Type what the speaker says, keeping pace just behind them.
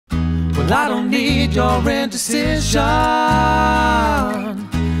Well, I don't need your indecision.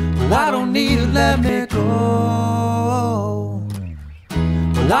 Well, I don't need to let me go.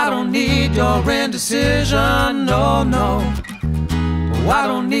 Well, I don't need your indecision, no, no. Well, I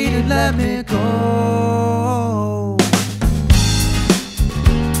don't need to let me go.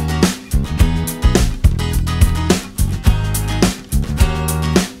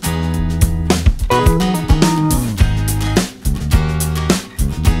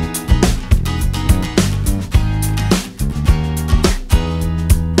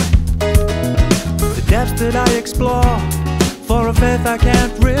 That I explore for a faith I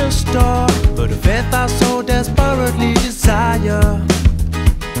can't restore, but a faith I so desperately desire.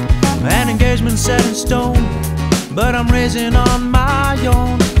 An engagement set in stone, but I'm raising on my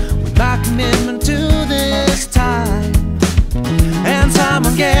own with my commitment to this time. And time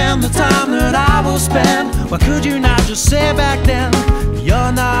again, the time that I will spend. Why could you not just say back then,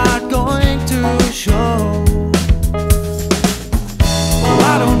 you're not going to show?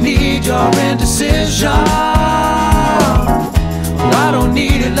 I don't need your indecision. I don't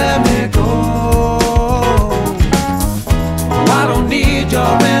need it, let me go. I don't need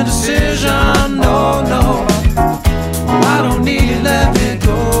your indecision, no, no. I don't need it, let me go.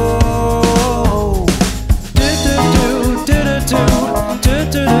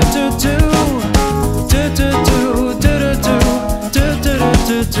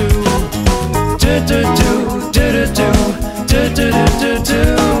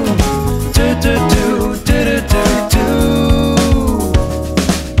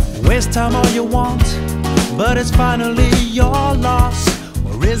 Waste time all you want, but it's finally your loss.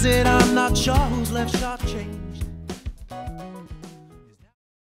 Or is it? I'm not sure who's left shortchanged.